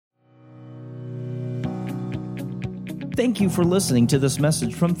Thank you for listening to this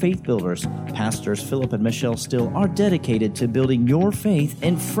message from Faith Builders. Pastors Philip and Michelle Steele are dedicated to building your faith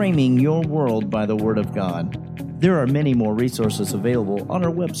and framing your world by the Word of God. There are many more resources available on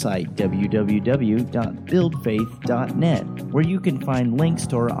our website, www.buildfaith.net, where you can find links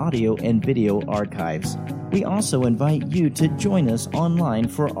to our audio and video archives. We also invite you to join us online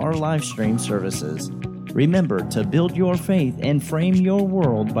for our live stream services. Remember to build your faith and frame your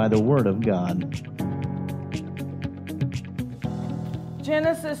world by the Word of God.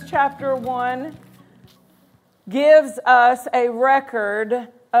 Genesis chapter 1 gives us a record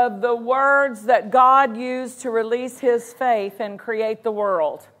of the words that God used to release His faith and create the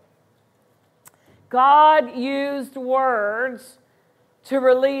world. God used words to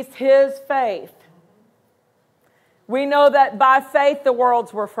release His faith. We know that by faith the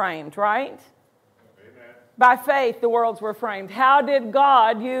worlds were framed, right? Amen. By faith the worlds were framed. How did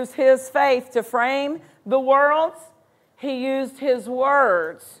God use His faith to frame the worlds? He used His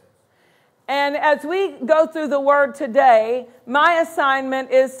words. And as we go through the Word today, my assignment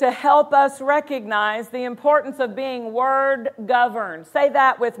is to help us recognize the importance of being Word-governed. Say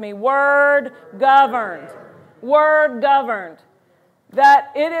that with me, Word-governed. Word-governed.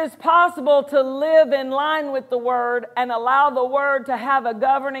 That it is possible to live in line with the Word and allow the Word to have a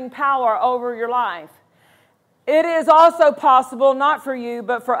governing power over your life. It is also possible, not for you,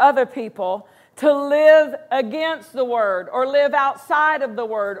 but for other people, to live against the Word or live outside of the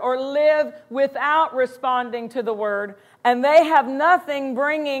Word or live without responding to the Word, and they have nothing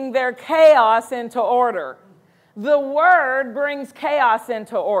bringing their chaos into order. The Word brings chaos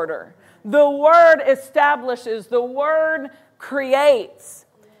into order. The Word establishes. The Word creates.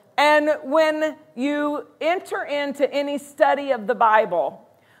 And when you enter into any study of the Bible,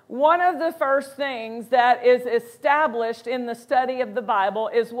 one of the first things that is established in the study of the Bible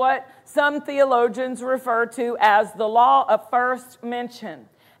is what some theologians refer to as the law of first mention.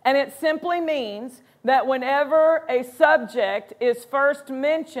 And it simply means that whenever a subject is first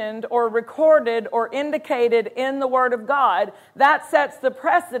mentioned or recorded or indicated in the Word of God, that sets the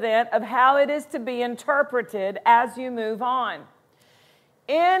precedent of how it is to be interpreted as you move on.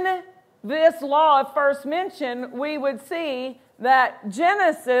 In this law of first mention, we would see that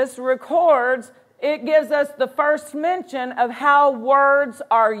Genesis records, it gives us the first mention of how words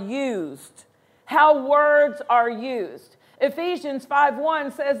are used. How words are used. Ephesians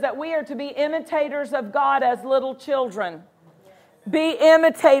 5:1 says that we are to be imitators of God as little children. Be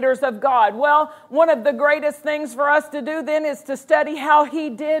imitators of God. Well, one of the greatest things for us to do then is to study how He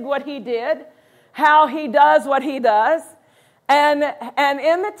did what He did, how He does what He does, and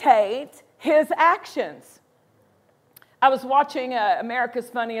imitate His actions. I was watching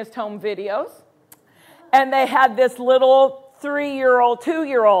America's Funniest Home Videos, and they had this little 3-year-old,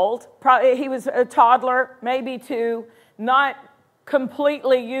 2-year-old, probably he was a toddler, maybe 2, not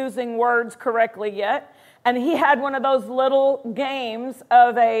completely using words correctly yet, and he had one of those little games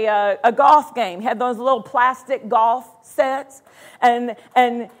of a golf game. He had those little plastic golf sets, and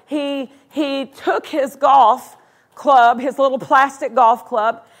he took his golf club, his little plastic golf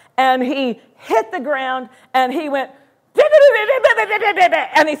club, and he hit the ground, and he went,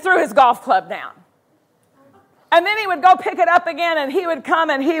 and he threw his golf club down. And then he would go pick it up again, and he would come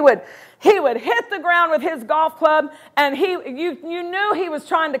and he would hit the ground with his golf club, and you knew he was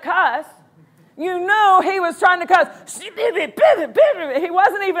trying to cuss. You knew he was trying to cuss. He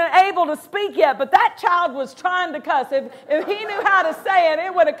wasn't even able to speak yet, but that child was trying to cuss. If he knew how to say it,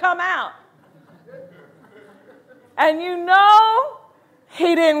 it would have come out. And you know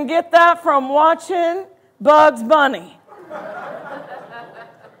he didn't get that from watching Bugs Bunny.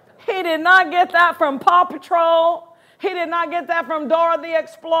 He did not get that from Paw Patrol. He did not get that from Dora the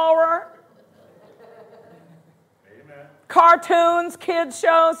Explorer. Amen. Cartoons, kids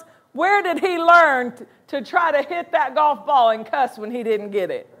shows. Where did he learn to try to hit that golf ball and cuss when he didn't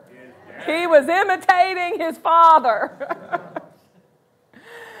get it? He was imitating his father.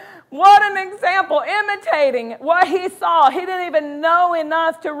 What an example, imitating what he saw. He didn't even know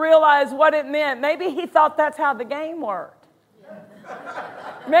enough to realize what it meant. Maybe he thought that's how the game worked.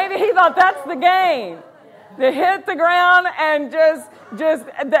 Maybe he thought that's the game. To hit the ground and just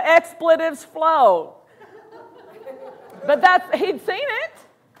the expletives flow. But he'd seen it.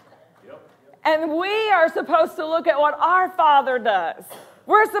 And we are supposed to look at what our Father does.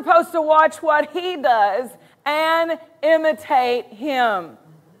 We're supposed to watch what He does and imitate Him.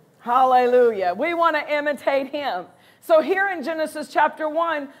 Hallelujah. We want to imitate Him. So here in Genesis chapter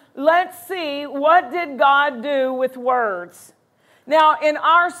 1, let's see, what did God do with words? Now, in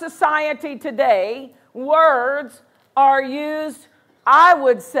our society today, words are used, I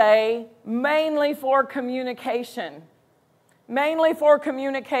would say, mainly for communication. mainly for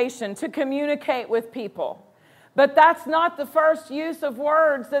communication, to communicate with people. But that's not the first use of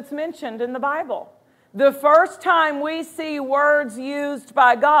words that's mentioned in the Bible. The first time we see words used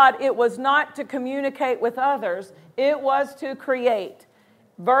by God, it was not to communicate with others, it was to create.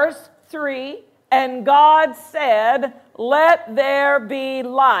 Verse 3, and God said, let there be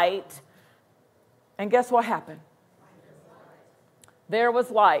light. And guess what happened? There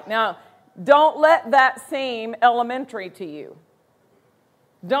was light. Now, don't let that seem elementary to you.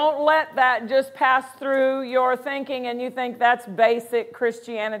 Don't let that just pass through your thinking and you think that's basic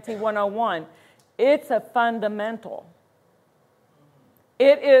Christianity 101. It's a fundamental.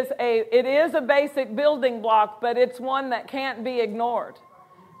 It is a basic building block, but it's one that can't be ignored.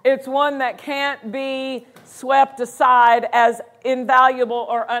 It's one that can't be swept aside as invaluable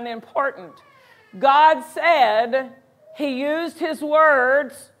or unimportant. God said He used His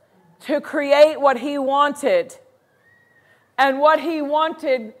words to create what He wanted. And what He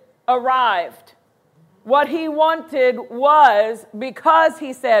wanted arrived. What He wanted was because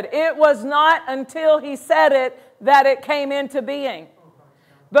He said. It was not until He said it that it came into being.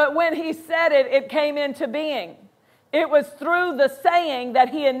 But when He said it, it came into being. It was through the saying that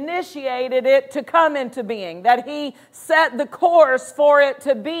He initiated it to come into being, that He set the course for it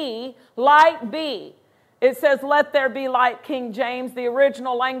to be, light be. It says, let there be light, King James. The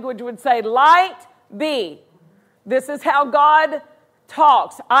original language would say, light be. This is how God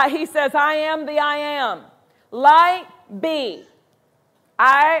talks. He says, I am the I am. Light be.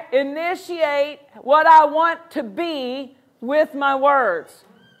 I initiate what I want to be with my words.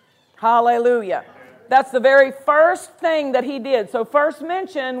 Hallelujah. That's the very first thing that He did. So first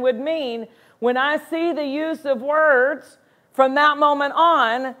mention would mean when I see the use of words, from that moment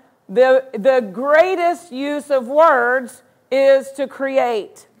on, the greatest use of words is to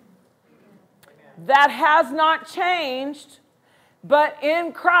create. That has not changed, but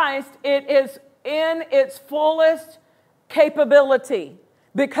in Christ it is in its fullest capability.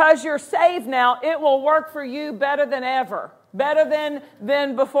 Because you're saved now, it will work for you better than ever, better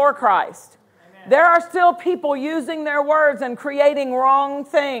than before Christ. Amen. There are still people using their words and creating wrong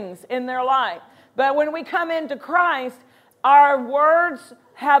things in their life. But when we come into Christ, our words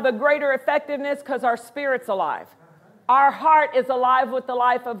have a greater effectiveness because our spirit's alive. Our heart is alive with the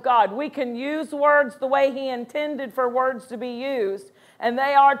life of God. We can use words the way He intended for words to be used, and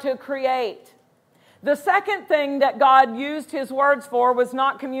they are to create. The second thing that God used His words for was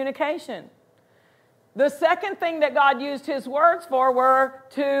not communication. The second thing that God used His words for were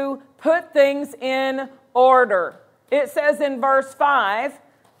to put things in order. It says in verse 5,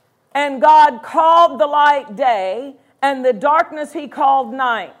 and God called the light day, and the darkness He called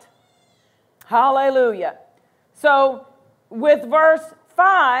night. Hallelujah. So with verse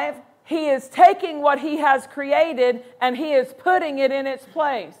 5, He is taking what He has created and He is putting it in its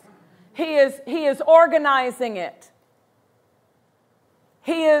place. He is organizing it.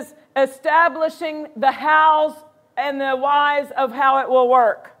 He is establishing the hows and the whys of how it will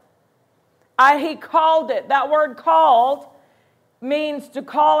work. He called it. That word called means to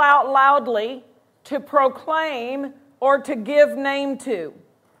call out loudly, to proclaim, or to give name to.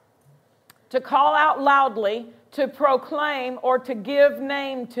 To call out loudly, to proclaim, or to give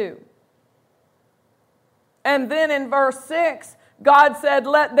name to. And then in verse 6, God said,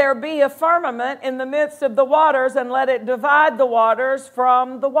 let there be a firmament in the midst of the waters, and let it divide the waters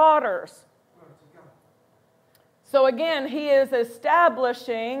from the waters. So again, He is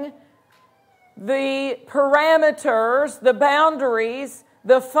establishing the parameters, the boundaries,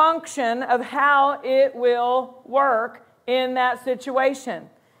 the function of how it will work in that situation.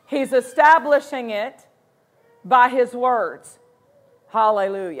 He's establishing it by His words.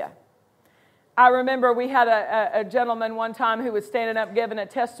 Hallelujah. I remember we had a gentleman one time who was standing up giving a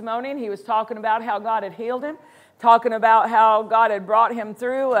testimony, and he was talking about how God had healed him, talking about how God had brought him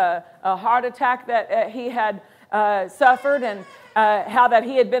through a heart attack that he had suffered, and how that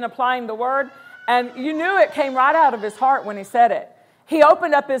he had been applying the word. And you knew it came right out of his heart when he said it. He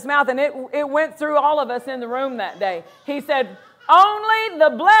opened up his mouth, and it went through all of us in the room that day. He said, only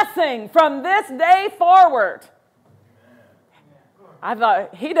the blessing from this day forward. I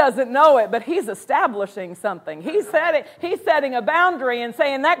thought, he doesn't know it, but he's establishing something. He's setting a boundary and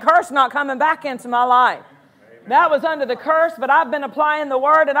saying, that curse not coming back into my life. That was under the curse, but I've been applying the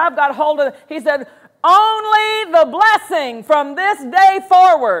word, and I've got hold of it. He said, only the blessing from this day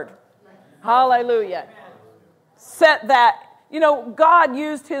forward. Hallelujah. Set that. You know, God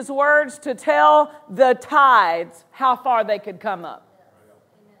used His words to tell the tides how far they could come up.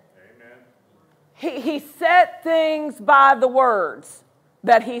 He set things by the words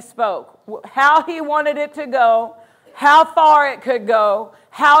that He spoke, how He wanted it to go, how far it could go,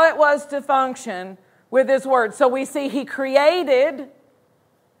 how it was to function with His Word. So we see He created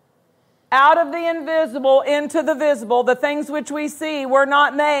out of the invisible into the visible. The things which we see were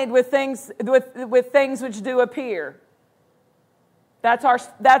not made with things which do appear. That's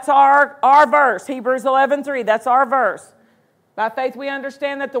our verse, Hebrews 11:3. That's our verse. By faith we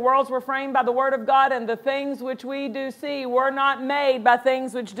understand that the worlds were framed by the Word of God, and the things which we do see were not made by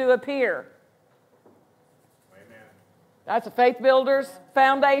things which do appear. Amen. That's a faith builder's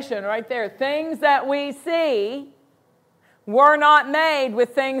foundation right there. Things that we see were not made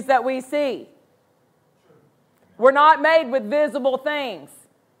with things that we see. We're not made with visible things.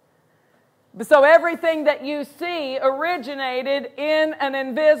 So everything that you see originated in an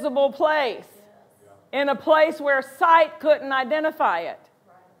invisible place. In a place where sight couldn't identify it.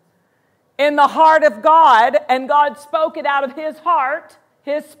 In the heart of God, and God spoke it out of His heart,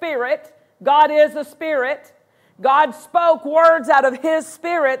 His Spirit. God is a Spirit. God spoke words out of His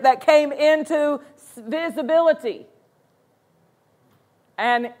Spirit that came into visibility.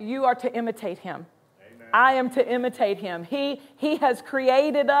 And you are to imitate Him. Amen. I am to imitate Him. He has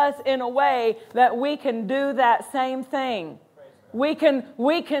created us in a way that we can do that same thing. We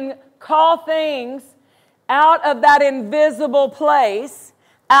can call things out of that invisible place,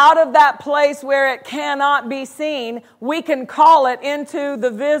 out of that place where it cannot be seen. We can call it into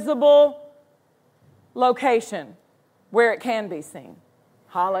the visible location where it can be seen.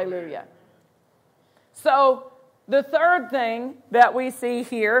 Hallelujah. So, the third thing that we see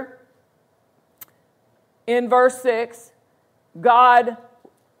here in verse 6, God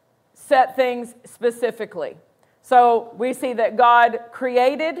set things specifically. So we see that God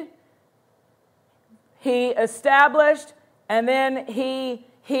created, He established, and then He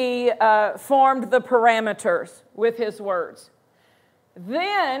formed the parameters with His words.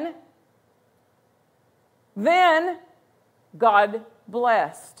 Then God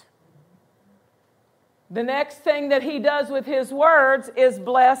blessed. The next thing that He does with His words is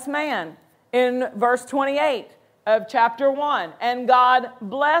bless man. In verse 28 of chapter 1, and God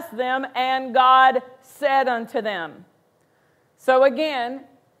blessed them, and God said unto them. So again,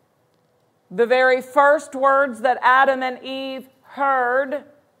 the very first words that Adam and Eve heard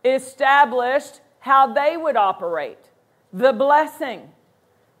established how they would operate. The blessing.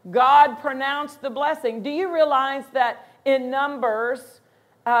 God pronounced the blessing. Do you realize that in Numbers,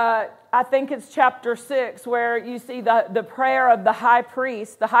 I think it's chapter 6, where you see the prayer of the high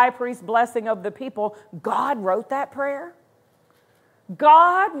priest blessing of the people. God wrote that prayer.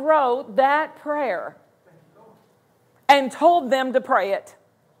 God wrote that prayer and told them to pray it.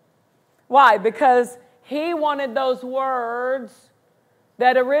 Why? Because He wanted those words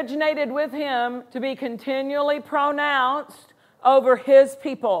that originated with Him to be continually pronounced over His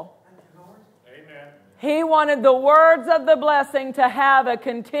people. He wanted the words of the blessing to have a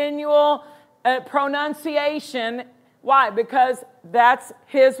continual pronunciation. Why? Because that's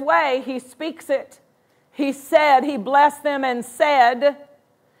His way. He speaks it. He said, He blessed them and said,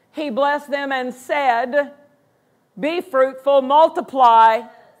 He blessed them and said, be fruitful, multiply,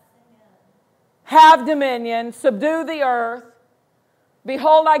 have dominion, subdue the earth.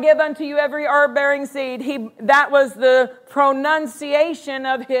 Behold, I give unto you every herb-bearing seed. That was the pronunciation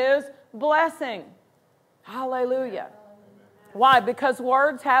of His blessing. Hallelujah. Why? Because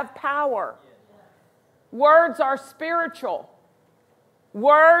words have power. Words are spiritual.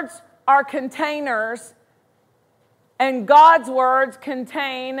 Words are containers, and God's words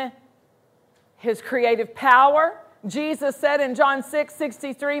contain His creative power. Jesus said in John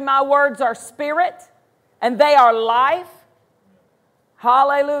 6:63, my words are spirit, and they are life.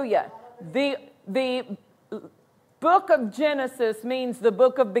 Hallelujah. The book of Genesis means the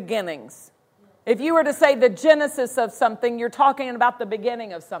book of beginnings. If you were to say the genesis of something, you're talking about the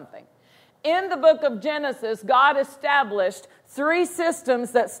beginning of something. In the book of Genesis, God established 3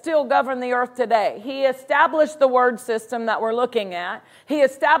 systems that still govern the earth today. He established the word system that we're looking at. He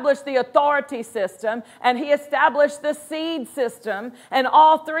established the authority system, and He established the seed system. And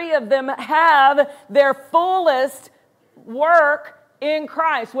all 3 of them have their fullest work in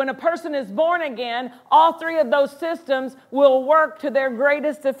Christ. When a person is born again, all 3 of those systems will work to their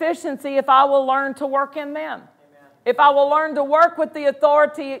greatest efficiency if I will learn to work in them. Amen. If I will learn to work with the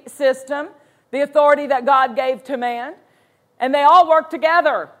authority system, the authority that God gave to man, and they all work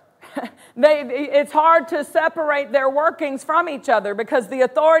together. It's hard to separate their workings from each other, because the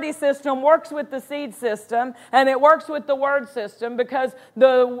authority system works with the seed system, and it works with the word system, because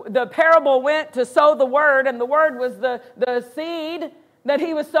the parable went to sow the word, and the word was the seed that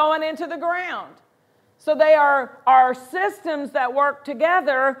He was sowing into the ground. So they are systems that work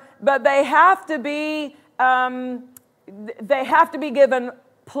together, but they have to be they have to be given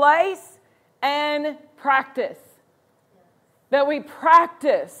place and practice. That we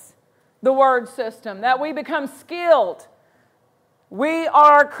practice the word system, that we become skilled. We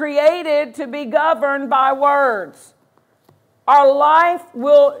are created to be governed by words. Our life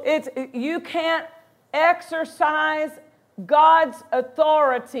you can't exercise God's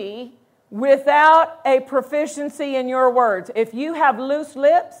authority without a proficiency in your words. If you have loose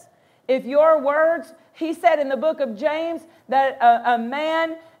lips, if your words, he said in the book of James that a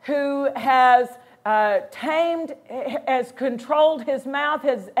man who has tamed, has controlled his mouth,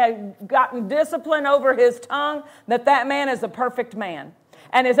 has gotten discipline over his tongue, that man is a perfect man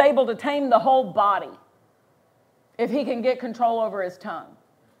and is able to tame the whole body if he can get control over his tongue.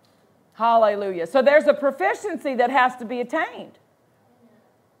 Hallelujah. So there's a proficiency that has to be attained.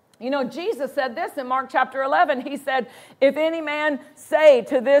 You know, Jesus said this in Mark chapter 11. He said, if any man say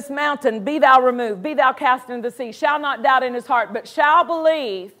to this mountain, be thou removed, be thou cast into the sea, shall not doubt in his heart, but shall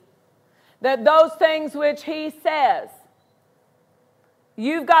believe that those things which he says,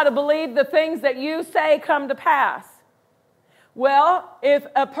 you've got to believe the things that you say come to pass. Well, if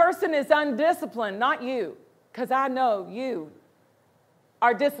a person is undisciplined, not you, because I know you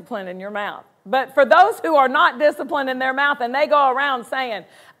are disciplined in your mouth. But for those who are not disciplined in their mouth and they go around saying,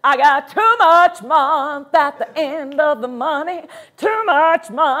 I got too much month at the end of the money, too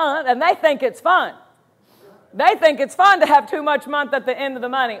much month, and they think it's fun. They think it's fun to have too much month at the end of the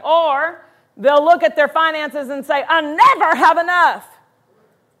money. Or they'll look at their finances and say, I never have enough.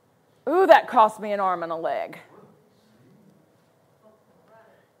 Ooh, that cost me an arm and a leg.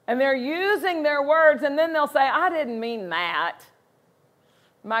 And they're using their words, and then they'll say, I didn't mean that.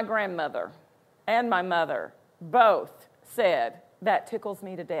 My grandmother and my mother both said, that tickles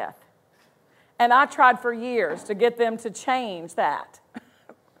me to death. And I tried for years to get them to change that.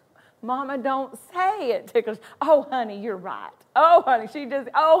 Mama, don't say it tickles. Oh, honey, you're right. Oh, honey,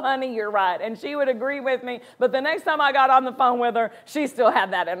 honey, you're right. And she would agree with me. But the next time I got on the phone with her, she still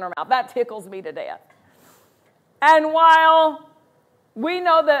had that in her mouth. That tickles me to death. And while we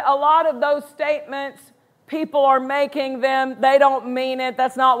know that a lot of those statements, people are making them, they don't mean it.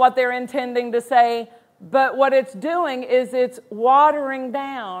 That's not what they're intending to say. But what it's doing is it's watering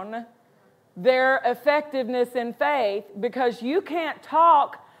down their effectiveness in faith, because you can't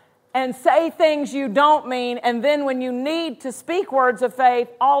talk and say things you don't mean, and then when you need to speak words of faith,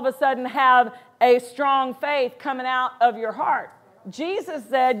 all of a sudden have a strong faith coming out of your heart. Jesus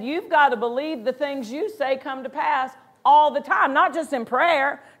said you've got to believe the things you say come to pass all the time, not just in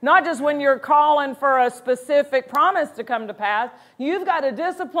prayer, not just when you're calling for a specific promise to come to pass. You've got to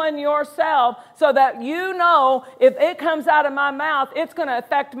discipline yourself so that you know if it comes out of my mouth, it's going to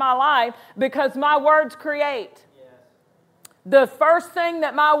affect my life, because my words create. Yes. The first thing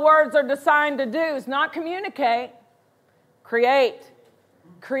that my words are designed to do is not communicate, create.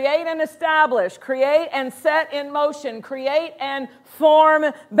 Create and establish, create and set in motion, create and form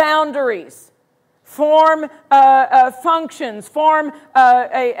boundaries. Form functions, form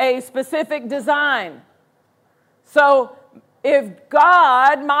a specific design. So if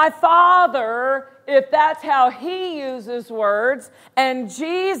God, my Father, if that's how He uses words, and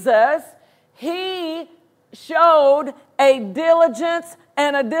Jesus, He showed a diligence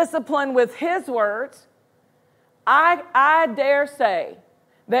and a discipline with His words, I dare say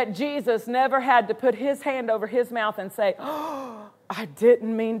that Jesus never had to put His hand over His mouth and say, oh, I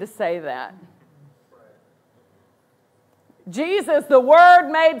didn't mean to say that. Jesus, the Word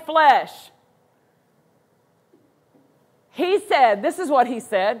made flesh. He said, this is what He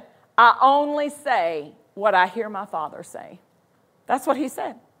said, I only say what I hear my Father say. That's what He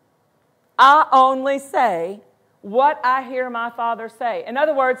said. I only say what I hear my Father say. In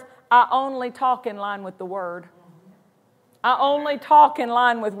other words, I only talk in line with the Word. I only talk in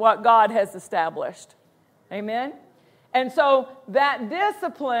line with what God has established. Amen? And so that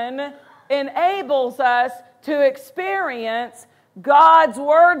discipline enables us to experience God's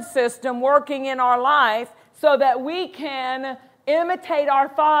word system working in our life so that we can imitate our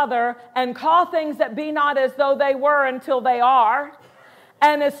Father and call things that be not as though they were until they are,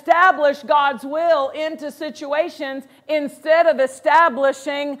 and establish God's will into situations instead of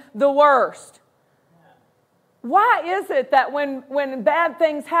establishing the worst. Why is it that when bad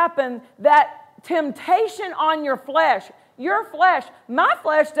things happen, that temptation on your flesh, my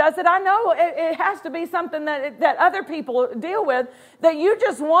flesh does it. I know it has to be something that other people deal with, that you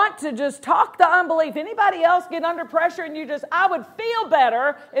just want to just talk the unbelief. Anybody else get under pressure and I would feel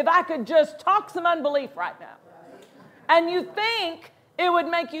better if I could just talk some unbelief right now. And you think it would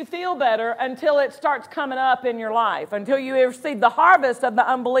make you feel better until it starts coming up in your life, until you receive the harvest of the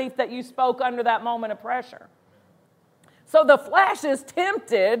unbelief that you spoke under that moment of pressure. So the flesh is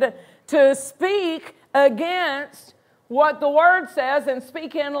tempted to speak against what the Word says and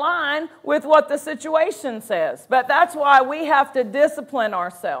speak in line with what the situation says. But that's why we have to discipline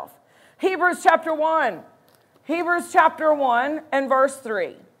ourselves. Hebrews chapter 1. Hebrews chapter 1 and verse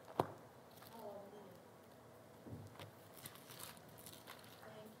 3.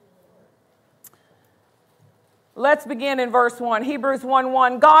 Let's begin in verse 1. Hebrews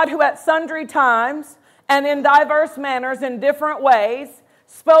 1:1. God, who at sundry times and in diverse manners in different ways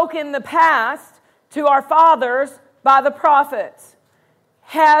spoke in the past to our fathers by the prophets,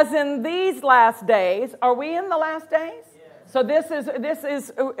 has in these last days, are we in the last days? Yes. So this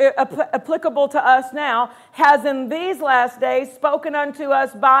is applicable to us now, has in these last days spoken unto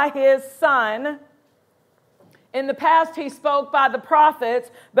us by his Son. In the past he spoke by the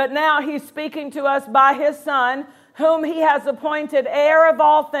prophets, but now he's speaking to us by his Son, whom he has appointed heir of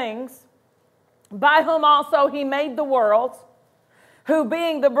all things, by whom also he made the worlds, who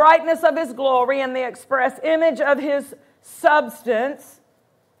being the brightness of his glory and the express image of his substance,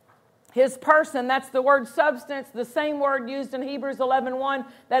 his person, that's the word substance, the same word used in Hebrews 11:1,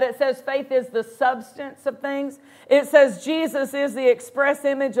 that it says faith is the substance of things. It says Jesus is the express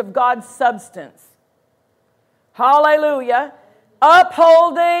image of God's substance. Hallelujah.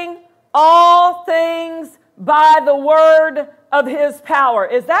 Upholding all things by the word of his power.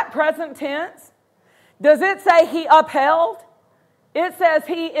 Is that present tense? Does it say he upheld? It says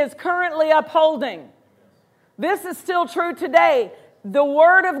he is currently upholding. This is still true today. The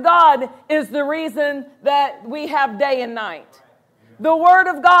Word of God is the reason that we have day and night. The Word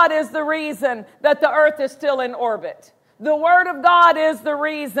of God is the reason that the earth is still in orbit. The Word of God is the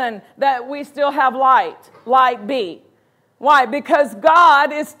reason that we still have light be. Why? Because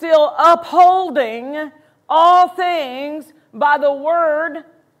God is still upholding all things by the word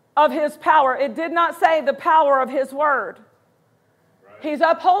of his power. It did not say the power of his word. He's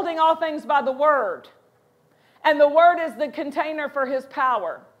upholding all things by the word. And the word is the container for his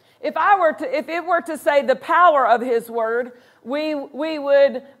power. If it were to say the power of his word, we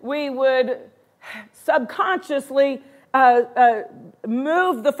would subconsciously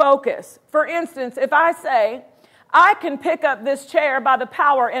move the focus. For instance, if I say, I can pick up this chair by the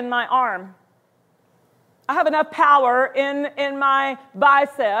power in my arm. I have enough power in my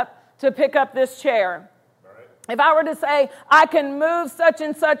bicep to pick up this chair. If I were to say, I can move such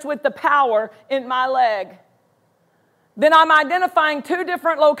and such with the power in my leg, then I'm identifying two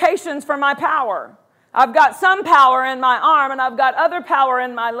different locations for my power. I've got some power in my arm and I've got other power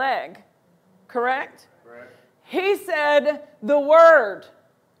in my leg. Correct? Correct. He said the word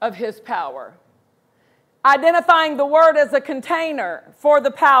of his power. Identifying the word as a container for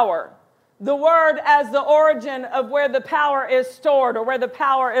the power. The word as the origin of where the power is stored or where the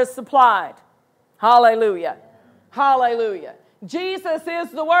power is supplied. Hallelujah. Hallelujah. Jesus is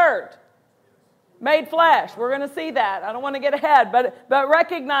the Word made flesh. We're going to see that. I don't want to get ahead, but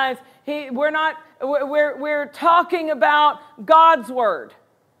recognize we're talking about God's Word.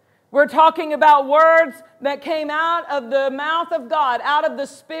 We're talking about words that came out of the mouth of God, out of the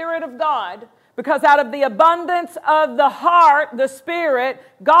Spirit of God, because out of the abundance of the heart, the Spirit,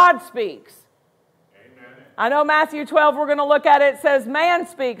 God speaks. I know Matthew 12, we're going to look at it, says man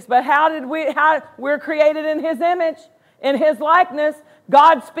speaks, but we're created in his image, in his likeness.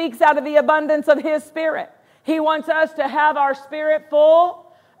 God speaks out of the abundance of his Spirit. He wants us to have our spirit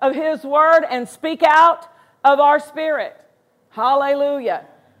full of his word and speak out of our spirit. Hallelujah.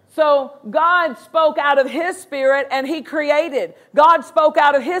 So God spoke out of his Spirit and he created. God spoke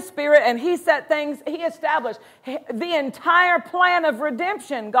out of his Spirit and he set things, he established. The entire plan of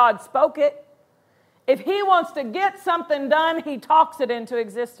redemption, God spoke it. If he wants to get something done, he talks it into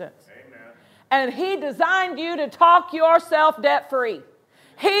existence. Amen. And he designed you to talk yourself debt-free.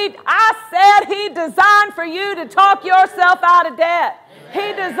 I said he designed for you to talk yourself out of debt.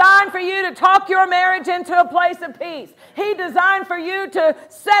 He designed for you to talk your marriage into a place of peace. He designed for you to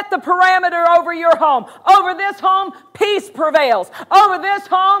set the parameter over your home. Over this home, peace prevails. Over this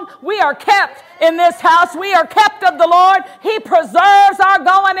home, we are kept in this house. We are kept of the Lord. He preserves our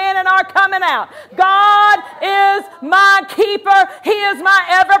going in and our coming out. God is my keeper. He is my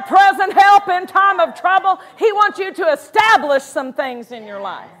ever-present help in time of trouble. He wants you to establish some things in your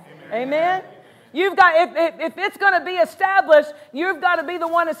life. Amen? You've got, if it's going to be established, you've got to be the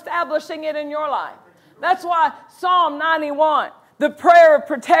one establishing it in your life. That's why Psalm 91, the prayer of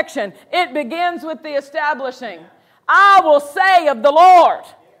protection, it begins with the establishing. I will say of the Lord.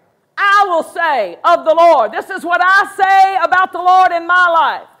 I will say of the Lord. This is what I say about the Lord in my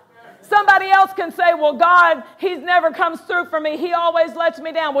life. Somebody else can say, well, God, He's never comes through for me. He always lets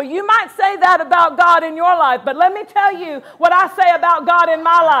me down. Well, you might say that about God in your life, but let me tell you what I say about God in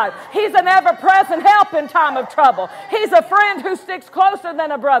my life. He's an ever-present help in time of trouble. He's a friend who sticks closer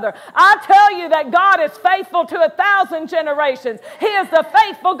than a brother. I tell you that God is faithful to 1,000 generations. He is the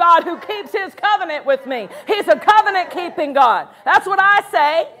faithful God who keeps His covenant with me. He's a covenant-keeping God. That's what I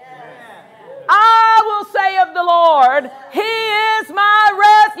say. I will say of the Lord, He is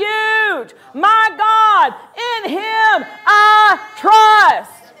my refuge, my God. In Him I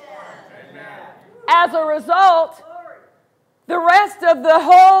trust. As a result, the rest of the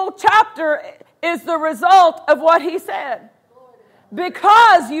whole chapter is the result of what he said.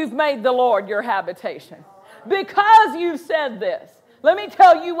 Because you've made the Lord your habitation. Because you've said this. Let me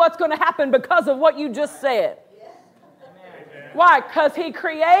tell you what's going to happen because of what you just said. Why? Because He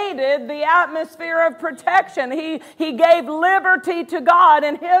created the atmosphere of protection. He gave liberty to God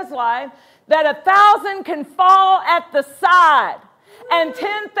in His life that 1,000 can fall at the side and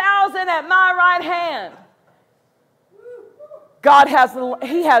 10,000 at my right hand.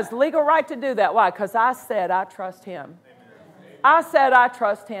 He has legal right to do that. Why? Because I said I trust Him. I said I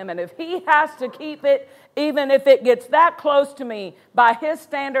trust Him. And if He has to keep it, even if it gets that close to me, by His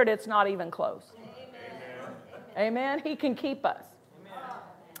standard, it's not even close. Amen. He can keep us. Amen.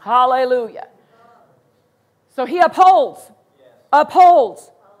 Hallelujah. So He upholds. Yes.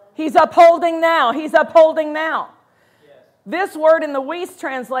 Upholds. He's upholding now. He's upholding now. Yes. This word in the Weiss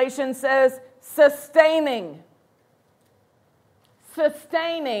translation says sustaining.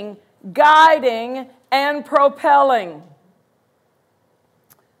 Sustaining, guiding, and propelling.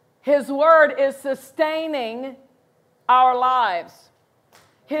 His word is sustaining our lives.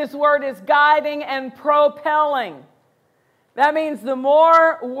 His word is guiding and propelling. That means the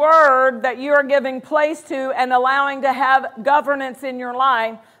more word that you are giving place to and allowing to have governance in your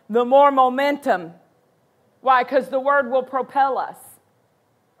life, the more momentum. Why? Because the word will propel us.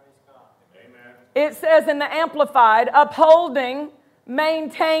 Amen. It says in the Amplified, upholding,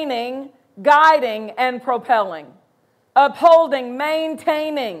 maintaining, guiding, and propelling. Upholding,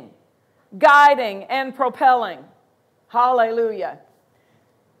 maintaining, guiding, and propelling. Hallelujah.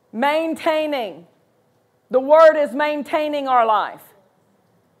 Maintaining. The word is maintaining our life.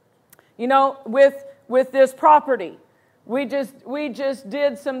 You know, with this property, we just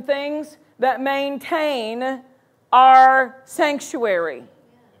did some things that maintain our sanctuary.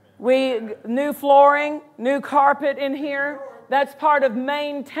 New flooring, new carpet in here. That's part of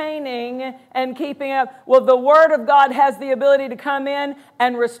maintaining and keeping up. Well, the Word of God has the ability to come in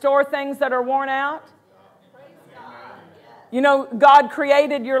and restore things that are worn out. You know, God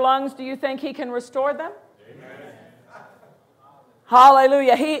created your lungs. Do you think He can restore them? Amen.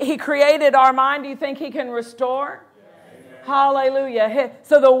 Hallelujah. He created our mind. Do you think He can restore? Amen. Hallelujah.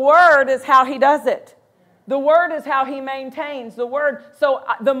 So the Word is how He does it. The Word is how He maintains the Word. So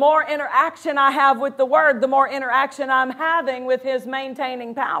the more interaction I have with the Word, the more interaction I'm having with His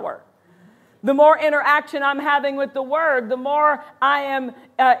maintaining power. The more interaction I'm having with the Word, the more I am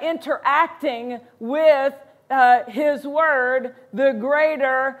interacting with His Word, the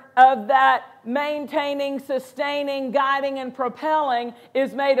greater of that maintaining, sustaining, guiding, and propelling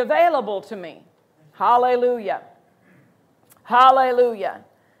is made available to me. Hallelujah. Hallelujah.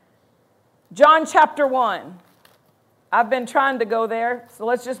 John chapter 1. I've been trying to go there, so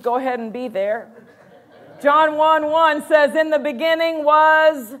let's just go ahead and be there. John 1:1 says, in the beginning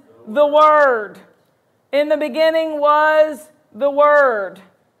was the Word. In the beginning was the Word.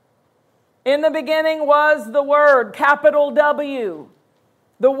 In the beginning was the Word, capital W,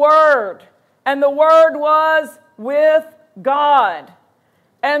 the Word. And the Word was with God.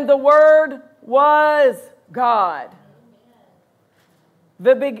 And the Word was God.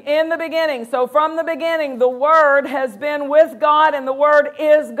 In the beginning, so from the beginning, the Word has been with God and the Word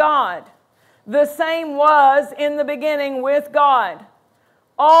is God. The same was in the beginning with God.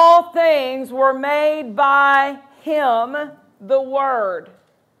 All things were made by Him, the Word.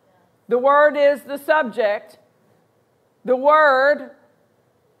 The Word is the subject. The Word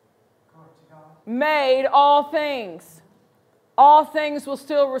made all things. All things will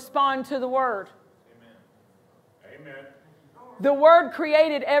still respond to the Word. Amen. Amen. The Word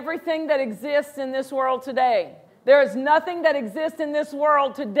created everything that exists in this world today. There is nothing that exists in this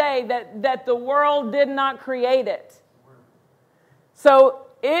world today that the world did not create it. So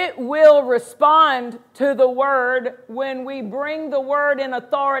it will respond to the Word when we bring the Word in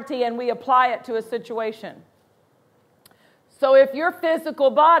authority and we apply it to a situation. So if your physical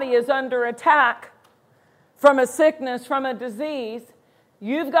body is under attack from a sickness, from a disease,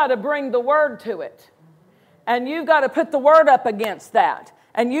 you've got to bring the Word to it. And you've got to put the Word up against that.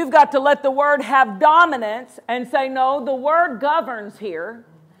 And you've got to let the Word have dominance and say, no, the Word governs here.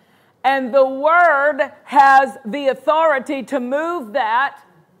 And the Word has the authority to move that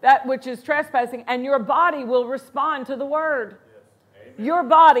which is trespassing, and your body will respond to the Word. Your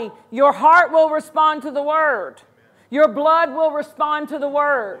body, your heart will respond to the Word. Your blood will respond to the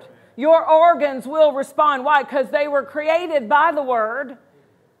Word. Your organs will respond. Why? Because they were created by the Word.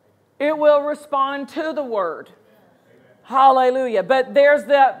 It will respond to the Word. Hallelujah. But there's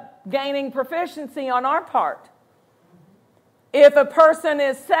the gaining proficiency on our part. If a person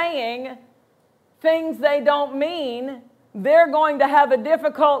is saying things they don't mean, they're going to have a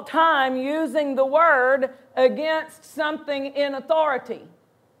difficult time using the Word against something in authority.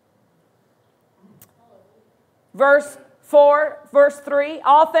 Verse 3,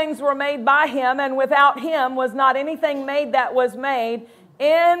 all things were made by Him, and without Him was not anything made that was made.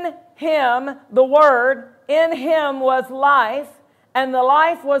 In Him, the Word, in Him was life, and the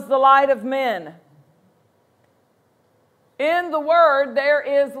life was the light of men. In the Word there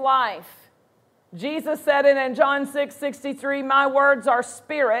is life. Jesus said it in John 6:63, my words are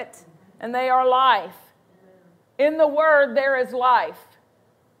spirit and they are life. In the Word there is life.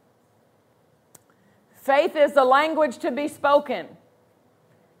 Faith is the language to be spoken.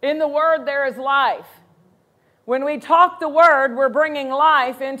 In the Word there is life. When we talk the Word, we're bringing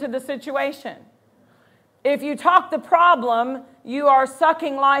life into the situation. If you talk the problem, you are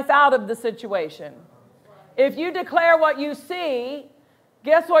sucking life out of the situation. If you declare what you see,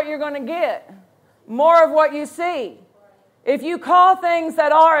 guess what you're going to get? More of what you see. If you call things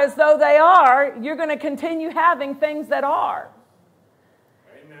that are as though they are, you're going to continue having things that are.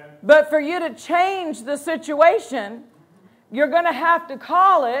 Amen. But for you to change the situation, you're going to have to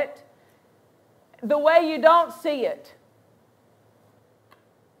call it the way you don't see it.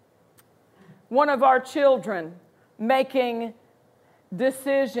 One of our children making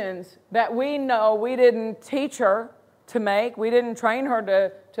decisions that we know we didn't teach her to make. We didn't train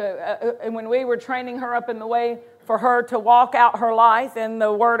her and when we were training her up in the way for her to walk out her life in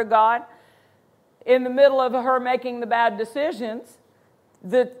the Word of God, in the middle of her making the bad decisions,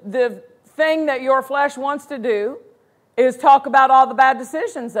 the thing that your flesh wants to do is talk about all the bad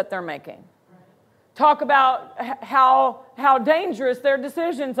decisions that they're making. Talk about how dangerous their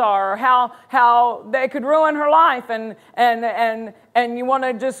decisions are, or how they could ruin her life, and you want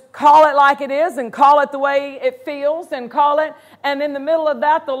to just call it like it is and call it the way it feels and call it. And in the middle of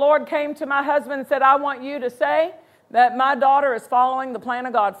that, the Lord came to my husband and said, I want you to say that my daughter is following the plan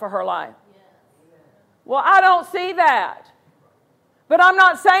of God for her life. Well, I don't see that. But I'm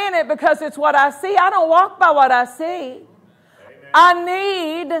not saying it because it's what I see. I don't walk by what I see. Amen. I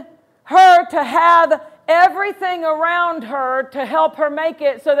need her to have everything around her to help her make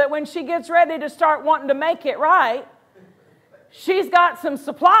it, so that when she gets ready to start wanting to make it right, she's got some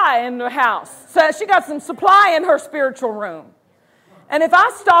supply in the house. So she got some supply in her spiritual room. And if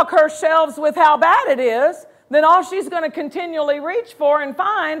I stock her shelves with how bad it is, then all she's going to continually reach for and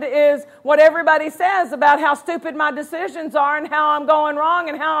find is what everybody says about how stupid my decisions are and how I'm going wrong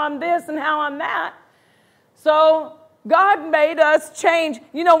and how I'm this and how I'm that. So God made us change.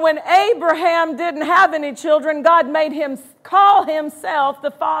 You know, when Abraham didn't have any children, God made him call himself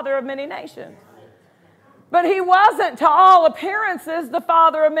the father of many nations. But he wasn't, to all appearances, the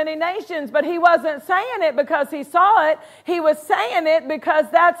father of many nations. But he wasn't saying it because he saw it. He was saying it because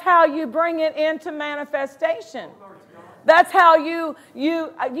that's how you bring it into manifestation. That's how you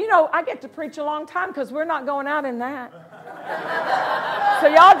know, I get to preach a long time because we're not going out in that. So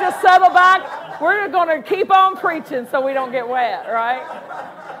y'all just settle back. We're going to keep on preaching so we don't get wet, right?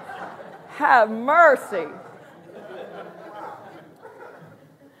 Have mercy.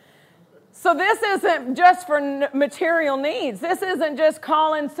 So this isn't just for material needs. This isn't just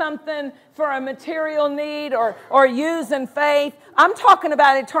calling something for a material need or using faith. I'm talking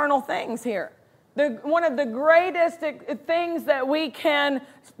about eternal things here. One of the greatest things that we can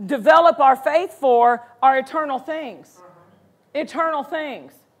develop our faith for are eternal things. Eternal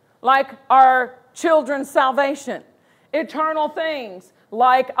things, like our children's salvation. Eternal things,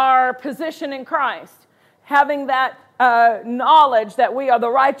 like our position in Christ. Having that knowledge that we are the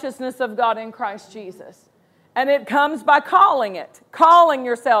righteousness of God in Christ Jesus. And it comes by calling it. Calling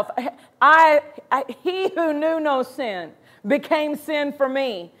yourself. He who knew no sin became sin for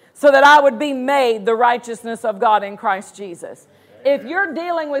me, so that I would be made the righteousness of God in Christ Jesus. If you're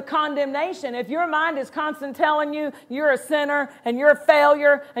dealing with condemnation, if your mind is constantly telling you you're a sinner and you're a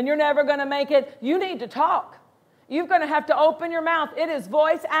failure and you're never going to make it, you need to talk. You're going to have to open your mouth. It is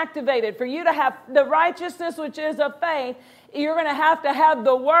voice activated. For you to have the righteousness which is of faith You're going to have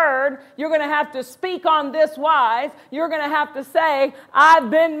the word. You're going to have to speak on this wise. You're going to have to say, I've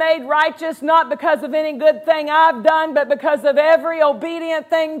been made righteous not because of any good thing I've done, but because of every obedient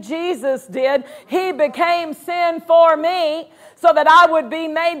thing Jesus did. He became sin for me so that I would be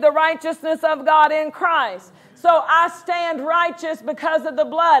made the righteousness of God in Christ. So I stand righteous because of the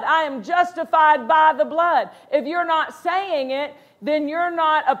blood. I am justified by the blood. If you're not saying it, then you're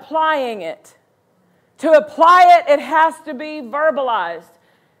not applying it. To apply it, it has to be verbalized.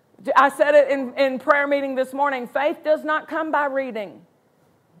 I said it in prayer meeting this morning. Faith does not come by reading.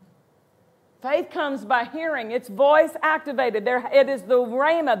 Faith comes by hearing. It's voice activated. It is the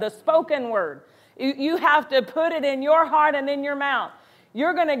rhema, the spoken word. You have to put it in your heart and in your mouth.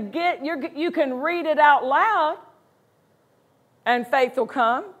 You can read it out loud, and faith will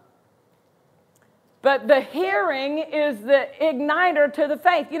come. But the hearing is the igniter to the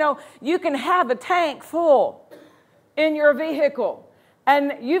faith. You know, you can have a tank full in your vehicle,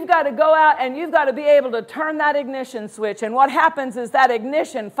 and you've got to go out and you've got to be able to turn that ignition switch. And what happens is that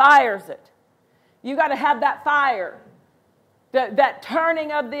ignition fires it. You've got to have that fire, that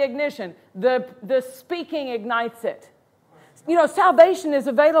turning of the ignition. The speaking ignites it. You know, salvation is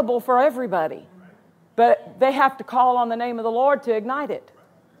available for everybody, but they have to call on the name of the Lord to ignite it.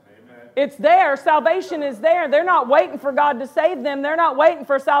 It's there. Salvation is there. They're not waiting for God to save them. They're not waiting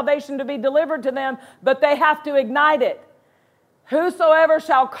for salvation to be delivered to them, but they have to ignite it. Whosoever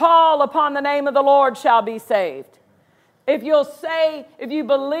shall call upon the name of the Lord shall be saved. If you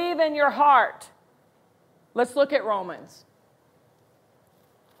believe in your heart, let's look at Romans.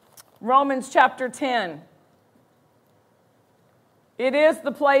 Romans chapter 10. It is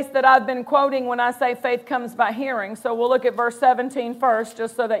the place that I've been quoting when I say faith comes by hearing. So we'll look at verse 17 first,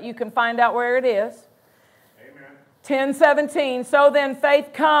 just so that you can find out where it is. Amen. 10:17. So then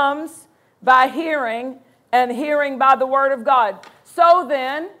faith comes by hearing, and hearing by the word of God. So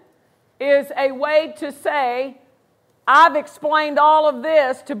then is a way to say, I've explained all of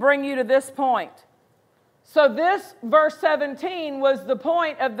this to bring you to this point. So this verse 17 was the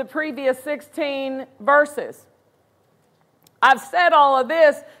point of the previous 16 verses. I've said all of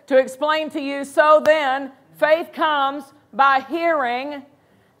this to explain to you, so then, faith comes by hearing,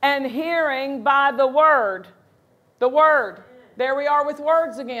 and hearing by the word. The word. There we are with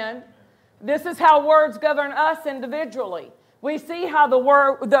words again. This is how words govern us individually. We see how the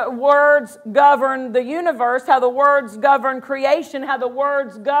words govern the universe, how the words govern creation, how the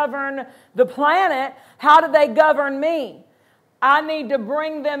words govern the planet. How do they govern me? I need to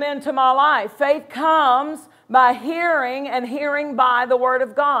bring them into my life. Faith comes by hearing, and hearing by the word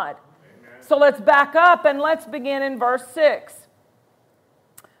of God. Amen. So let's back up and let's begin in verse 6.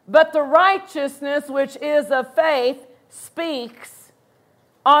 But the righteousness which is of faith speaks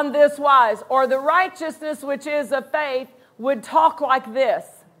on this wise. Or the righteousness which is of faith would talk like this.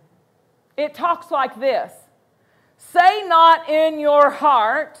 It talks like this. Say not in your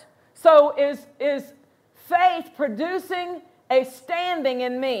heart. So is faith producing a standing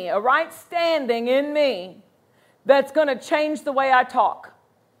in me, a right standing in me, that's going to change the way I talk.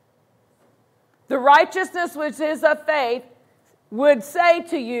 The righteousness which is of faith would say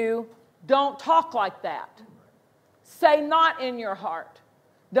to you, don't talk like that. Say not in your heart.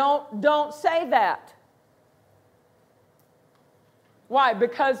 Don't say that. Why?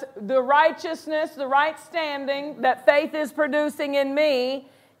 Because the righteousness, the right standing that faith is producing in me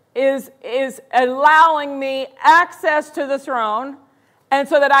is allowing me access to the throne, and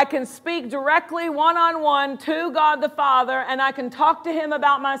so that I can speak directly one-on-one to God the Father, and I can talk to Him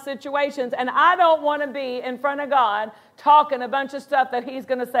about my situations. And I don't want to be in front of God talking a bunch of stuff that He's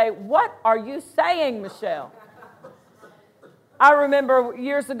going to say, what are you saying, Michelle? I remember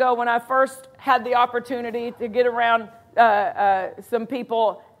years ago when I first had the opportunity to get around some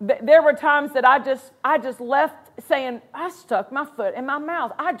people, there were times that I just left saying, I stuck my foot in my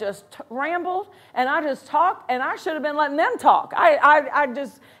mouth. I just rambled and I just talked, and I should have been letting them talk. I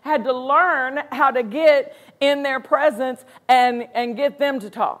just had to learn how to get in their presence and get them to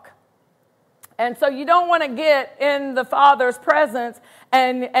talk. And so you don't want to get in the Father's presence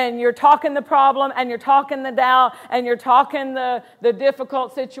and you're talking the problem and you're talking the doubt and you're talking the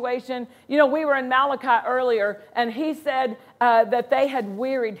difficult situation. You know, we were in Malachi earlier, and he said that they had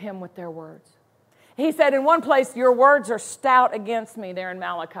wearied him with their words. He said in one place, your words are stout against me, there in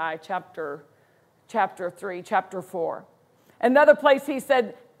Malachi chapter 3, chapter 4. Another place he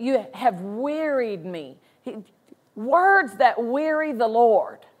said, you have wearied me. Words that weary the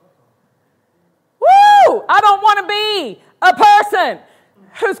Lord. Woo! I don't want to be a person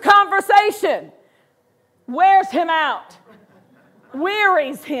whose conversation wears him out,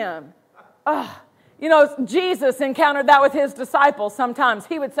 wearies him. You know, Jesus encountered that with his disciples sometimes.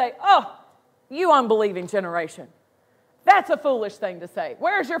 He would say, oh, you unbelieving generation. That's a foolish thing to say.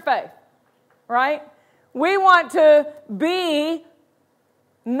 Where's your faith? Right? We want to be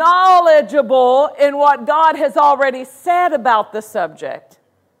knowledgeable in what God has already said about the subject,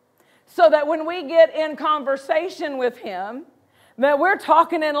 so that when we get in conversation with him, that we're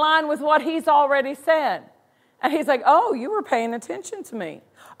talking in line with what he's already said. And he's like, oh, you were paying attention to me.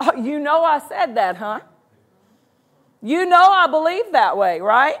 Oh, you know I said that, huh? You know I believe that way,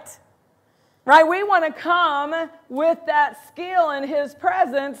 right? Right? We want to come with that skill in his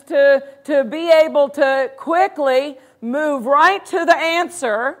presence to be able to quickly move right to the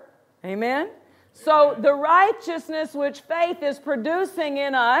answer. Amen? So the righteousness which faith is producing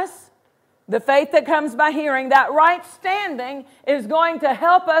in us, the faith that comes by hearing, that right standing is going to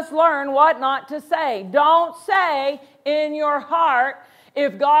help us learn what not to say. Don't say in your heart,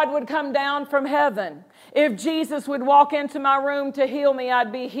 if God would come down from heaven, if Jesus would walk into my room to heal me,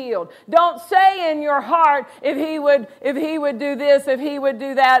 I'd be healed. Don't say in your heart, if he would do this, if he would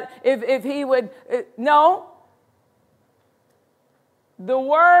do that, if he would. No. The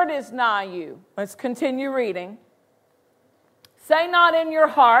word is nigh you. Let's continue reading. Say not in your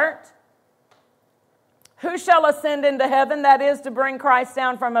heart, who shall ascend into heaven, that is to bring Christ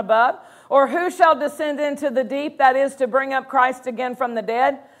down from above? Or who shall descend into the deep, that is to bring up Christ again from the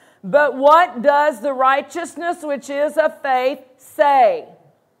dead? But what does the righteousness which is of faith say?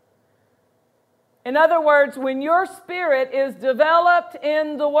 In other words, when your spirit is developed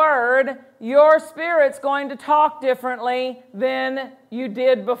in the Word, your spirit's going to talk differently than you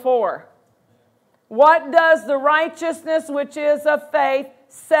did before. What does the righteousness which is of faith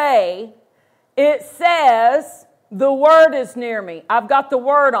say? It says, the Word is near me. I've got the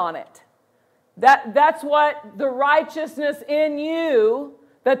Word on it. That's what the righteousness in you,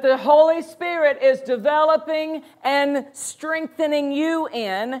 that the Holy Spirit is developing and strengthening you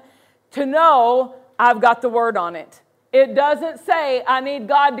in, to know I've got the Word on it. It doesn't say I need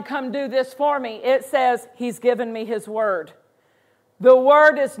God to come do this for me. It says He's given me His Word. The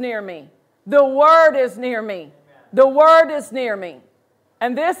Word is near me. The Word is near me. The Word is near me.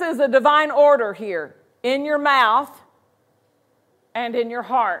 And this is a divine order here, in your mouth and in your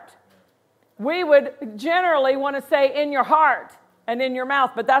heart. We would generally want to say in your heart and in your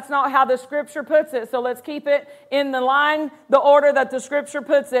mouth, but that's not how the Scripture puts it. So let's keep it in the line, the order that the Scripture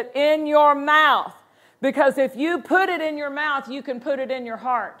puts it, in your mouth. Because if you put it in your mouth, you can put it in your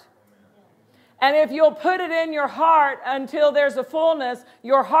heart. And if you'll put it in your heart until there's a fullness,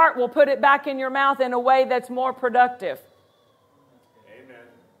 your heart will put it back in your mouth in a way that's more productive. Amen.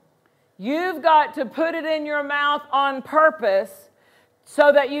 You've got to put it in your mouth on purpose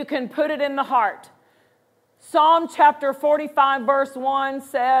so that you can put it in the heart. Psalm chapter 45 verse 1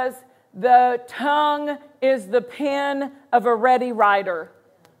 says, the tongue is the pen of a ready writer.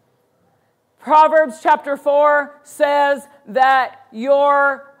 Proverbs chapter 4 says that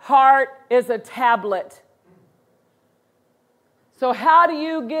your heart is a tablet. So how do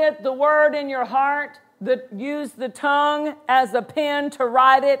you get the word in your heart? Use the tongue as a pen to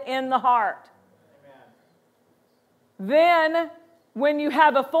write it in the heart. Amen. Then, when you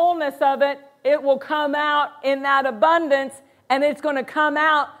have a fullness of it, it will come out in that abundance, and it's going to come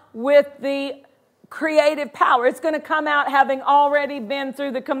out with the creative power. It's going to come out having already been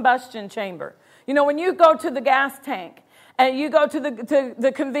through the combustion chamber. You know, when you go to the gas tank and you go to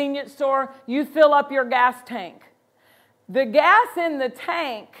the convenience store, you fill up your gas tank. The gas in the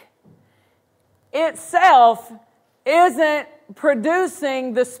tank itself isn't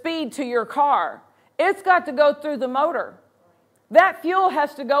producing the speed to your car. It's got to go through the motor. That fuel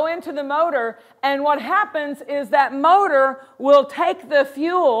has to go into the motor, and what happens is that motor will take the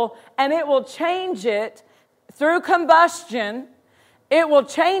fuel and it will change it through combustion. It will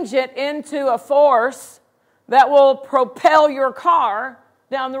change it into a force that will propel your car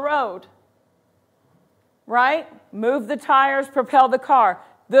down the road. Right? Move the tires, propel the car.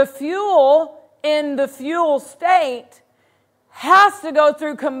 The fuel in the fuel state has to go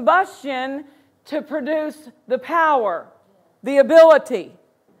through combustion to produce the power. The ability.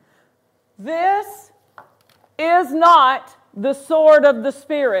 This is not the sword of the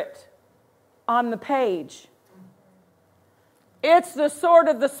Spirit on the page. It's the sword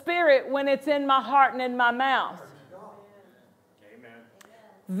of the Spirit when it's in my heart and in my mouth. Amen.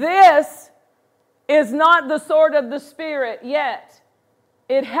 This is not the sword of the Spirit yet.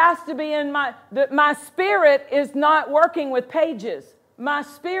 It has to be in my spirit is not working with pages. My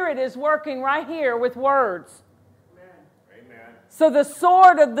spirit is working right here with words. So the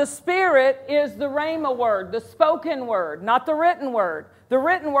sword of the Spirit is the rhema word, the spoken word, not the written word. The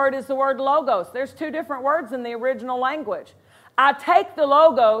written word is the word logos. There's two different words in the original language. I take the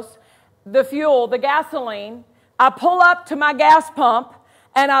logos, the fuel, the gasoline, I pull up to my gas pump,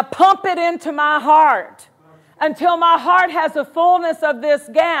 and I pump it into my heart until my heart has a fullness of this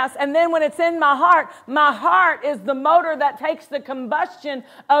gas. And then when it's in my heart is the motor that takes the combustion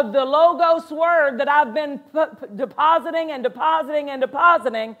of the Logos word that I've been depositing, and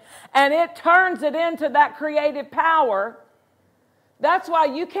it turns it into that creative power. That's why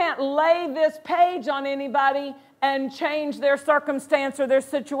you can't lay this page on anybody and change their circumstance or their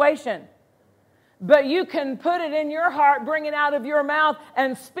situation. But you can put it in your heart, bring it out of your mouth,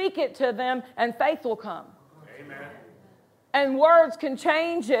 and speak it to them, and faith will come. Amen. And words can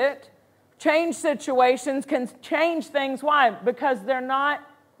change it, change situations, can change things. Why? Because they're not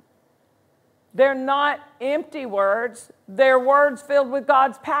empty words. They're words filled with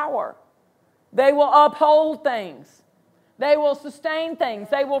God's power. They will uphold things. They will sustain things.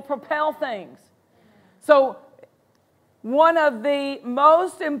 They will propel things. So, one of the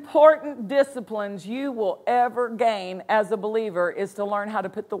most important disciplines you will ever gain as a believer is to learn how to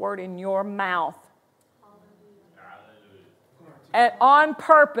put the word in your mouth. And on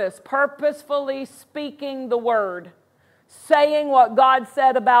purpose, purposefully speaking the word, saying what God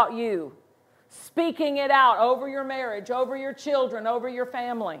said about you, speaking it out over your marriage, over your children, over your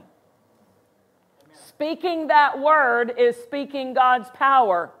family. Speaking that word is speaking God's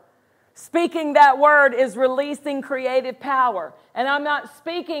power. Speaking that word is releasing creative power. And I'm not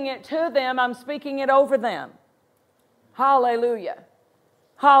speaking it to them, I'm speaking it over them. Hallelujah.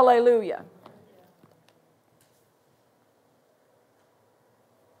 Hallelujah.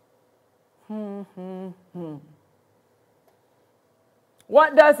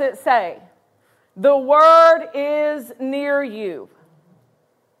 What does it say? The word is near you.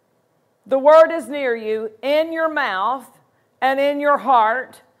 The word is near you in your mouth and in your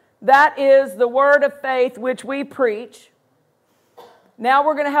heart. That is the word of faith which we preach. Now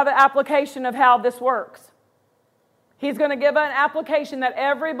we're going to have an application of how this works. He's going to give an application that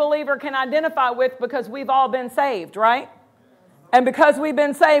every believer can identify with because we've all been saved, right? And because we've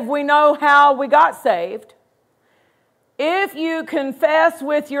been saved, we know how we got saved. If you confess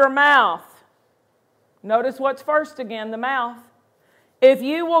with your mouth, notice what's first again, the mouth. If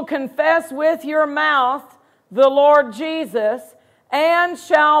you will confess with your mouth the Lord Jesus, and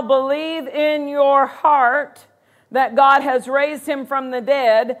shall believe in your heart that God has raised him from the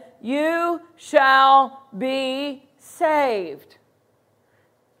dead, you shall be saved.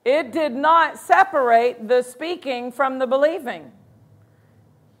 It did not separate the speaking from the believing.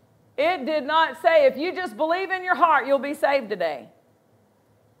 It did not say, if you just believe in your heart, you'll be saved today.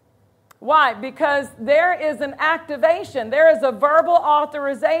 Why? Because there is an activation. There is a verbal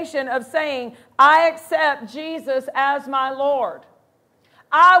authorization of saying, I accept Jesus as my Lord.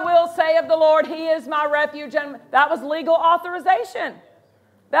 I will say of the Lord, he is my refuge. And that was legal authorization.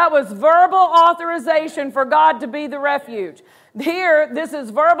 That was verbal authorization for God to be the refuge. Here, this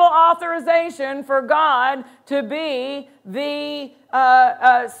is verbal authorization for God to be the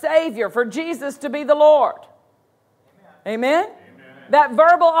Savior, for Jesus to be the Lord. Amen? Amen? That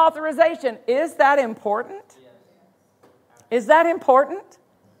verbal authorization, is that important? Is that important?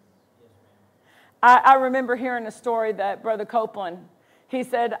 I remember hearing a story that Brother Copeland, he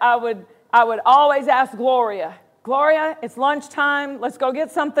said, I would always ask Gloria, it's lunchtime, let's go get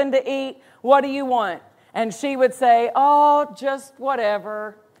something to eat. What do you want? And she would say, oh, just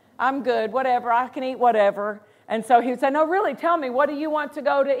whatever. I'm good, whatever. I can eat whatever. And so he would say, no, really, tell me, what do you want to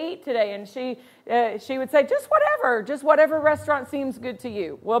go to eat today? And she would say, just whatever restaurant seems good to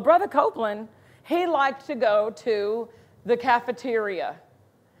you. Well, Brother Copeland, he liked to go to the cafeteria.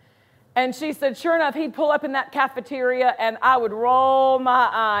 And she said, sure enough, he'd pull up in that cafeteria and I would roll my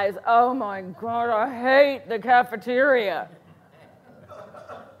eyes. Oh my God, I hate the cafeteria.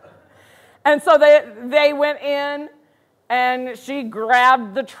 And so they went in and she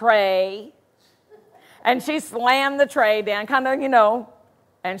grabbed the tray and she slammed the tray down, kind of,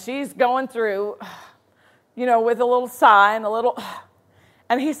 and she's going through, with a little sigh and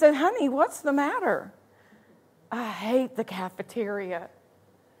and he said, honey, what's the matter? I hate the cafeteria.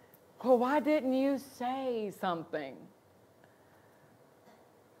 Well, why didn't you say something?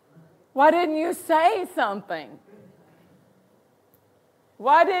 Why didn't you say something?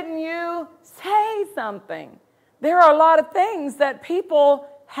 Why didn't you say something? There are a lot of things that people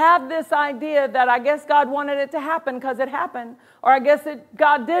have this idea that I guess God wanted it to happen because it happened, or I guess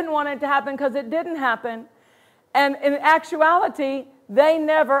God didn't want it to happen because it didn't happen. And in actuality, They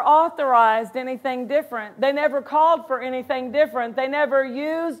never authorized anything different. They never called for anything different. They never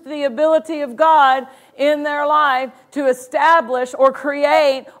used the ability of God in their life to establish or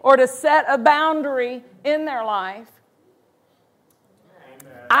create or to set a boundary in their life.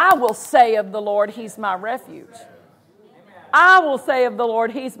 Amen. I will say of the Lord, He's my refuge. Amen. I will say of the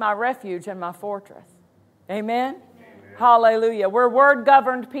Lord, He's my refuge and my fortress. Amen? Amen. Hallelujah. We're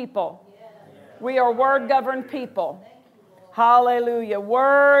word-governed people. We are word-governed people. Hallelujah.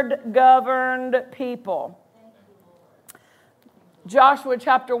 Word-governed people. Joshua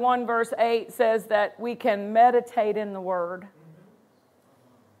chapter 1 verse 8 says that we can meditate in the Word.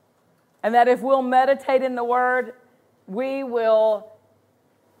 And that if we'll meditate in the Word, we will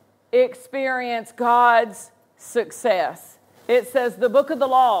experience God's success. It says the book of the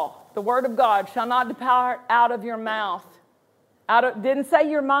law, the Word of God, shall not depart out of your mouth. Didn't say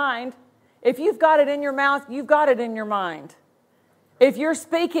your mind. If you've got it in your mouth, you've got it in your mind. If you're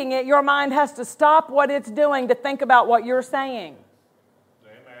speaking it, your mind has to stop what it's doing to think about what you're saying.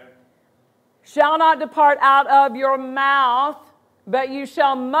 Amen. Shall not depart out of your mouth, but you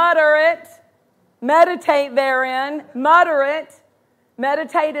shall mutter it, meditate therein, mutter it.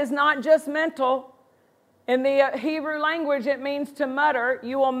 Meditate is not just mental. In the Hebrew language, it means to mutter.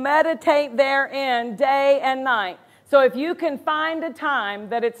 You will meditate therein day and night. So if you can find a time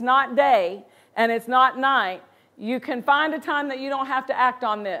that it's not day and it's not night, you can find a time that you don't have to act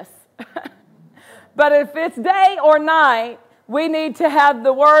on this. But if it's day or night, we need to have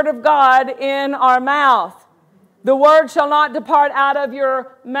the Word of God in our mouth. The Word shall not depart out of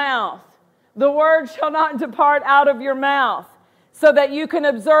your mouth. The Word shall not depart out of your mouth, so that you can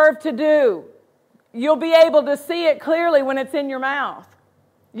observe to do. You'll be able to see it clearly when it's in your mouth.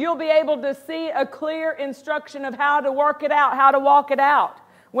 You'll be able to see a clear instruction of how to work it out, how to walk it out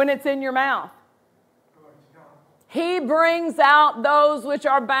when it's in your mouth. He brings out those which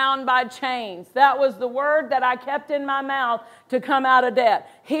are bound by chains. That was the word that I kept in my mouth to come out of debt.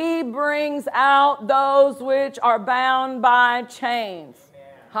 He brings out those which are bound by chains. Amen.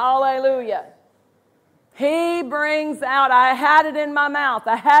 Hallelujah. He brings out, I had it in my mouth,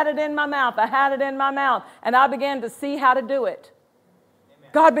 I had it in my mouth, I had it in my mouth. And I began to see how to do it. Amen.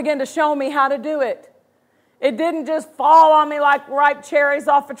 God began to show me how to do it. It didn't just fall on me like ripe cherries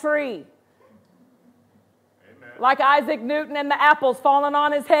off a tree. Like Isaac Newton and the apples falling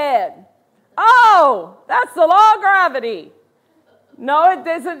on his head. Oh, that's the law of gravity. No, it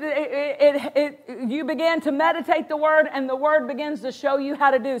doesn't. You begin to meditate the Word, and the Word begins to show you how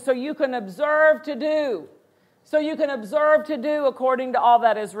to do. So you can observe to do. So you can observe to do according to all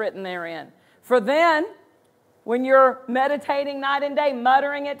that is written therein. For then, when you're meditating night and day,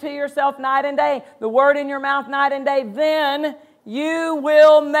 muttering it to yourself night and day, the Word in your mouth night and day, then you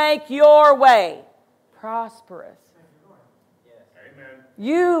will make your way prosperous. Amen.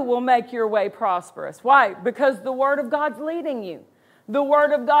 You will make your way prosperous. Why? Because the Word of God's leading you. The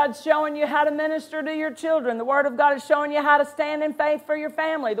Word of God's showing you how to minister to your children. The Word of God is showing you how to stand in faith for your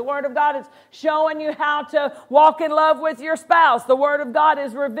family. The Word of God is showing you how to walk in love with your spouse. The Word of God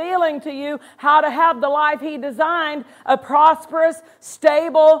is revealing to you how to have the life He designed, a prosperous,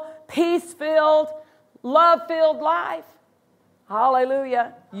 stable, peace-filled, love-filled life.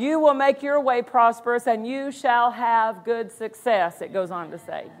 Hallelujah. You will make your way prosperous and you shall have good success, it goes on to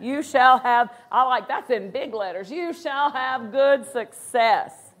say. You shall have, that's in big letters. You shall have good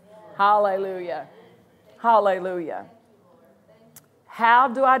success. Hallelujah. Hallelujah. How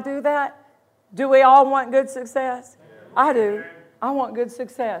do I do that? Do we all want good success? I do. I want good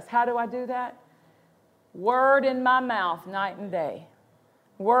success. How do I do that? Word in my mouth night and day.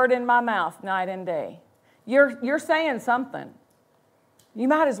 Word in my mouth night and day. You're saying something. You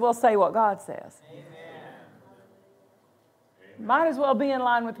might as well say what God says. Amen. Might as well be in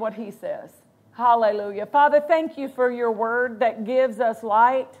line with what He says. Hallelujah. Father, thank you for your word that gives us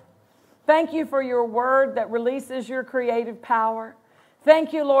light. Thank you for your word that releases your creative power.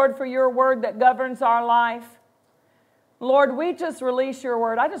 Thank you, Lord, for your word that governs our life. Lord, we just release your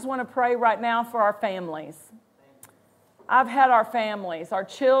word. I just want to pray right now for our families. I've had our families, our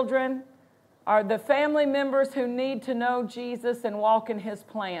children, are the family members who need to know Jesus and walk in His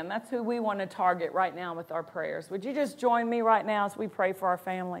plan. That's who we want to target right now with our prayers. Would you just join me right now as we pray for our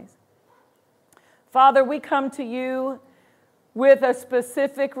families? Father, we come to you with a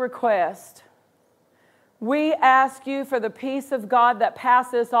specific request. We ask you for the peace of God that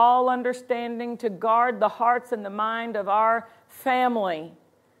passes all understanding to guard the hearts and the mind of our family.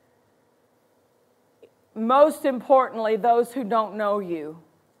 Most importantly, those who don't know you.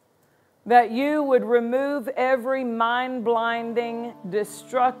 That you would remove every mind-blinding,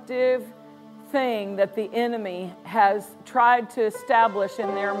 destructive thing that the enemy has tried to establish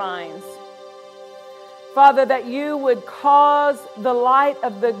in their minds. Father, that you would cause the light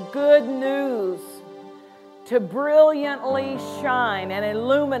of the good news to brilliantly shine and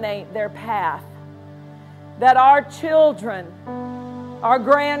illuminate their path. That our children, our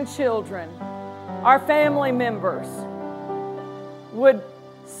grandchildren, our family members would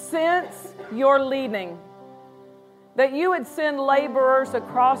sense your leading. That you would send laborers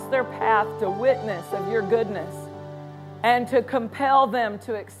across their path to witness of your goodness and to compel them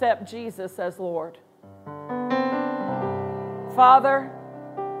to accept Jesus as Lord. Father,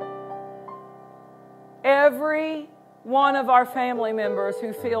 every one of our family members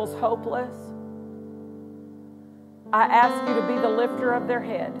who feels hopeless, I ask you to be the lifter of their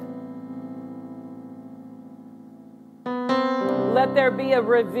head. Let there be a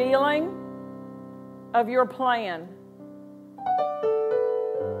revealing of your plan.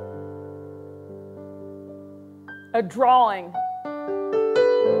 A drawing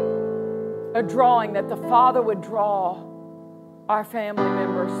that the Father would draw our family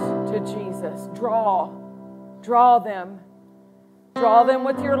members to Jesus. Draw them. Draw them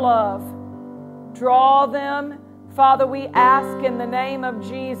with your love. Draw them. Father, we ask in the name of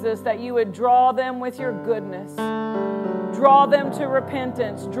Jesus that you would draw them with your goodness. Draw them to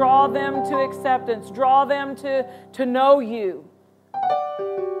repentance. Draw them to acceptance. Draw them to know you.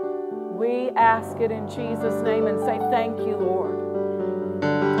 We ask it in Jesus' name and say, thank you, Lord.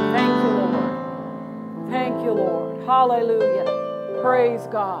 Thank you, Lord. Thank you, Lord. Hallelujah. Praise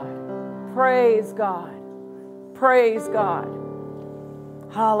God. Praise God. Praise God.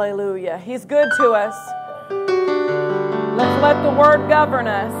 Hallelujah. He's good to us. Let's let the word govern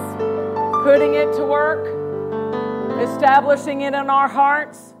us. Putting it to work. Establishing it in our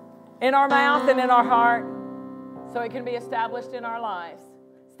hearts, in our mouth, and in our heart, so it can be established in our lives.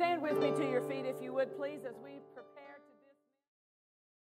 Stand with me to your feet, if you would, please, as we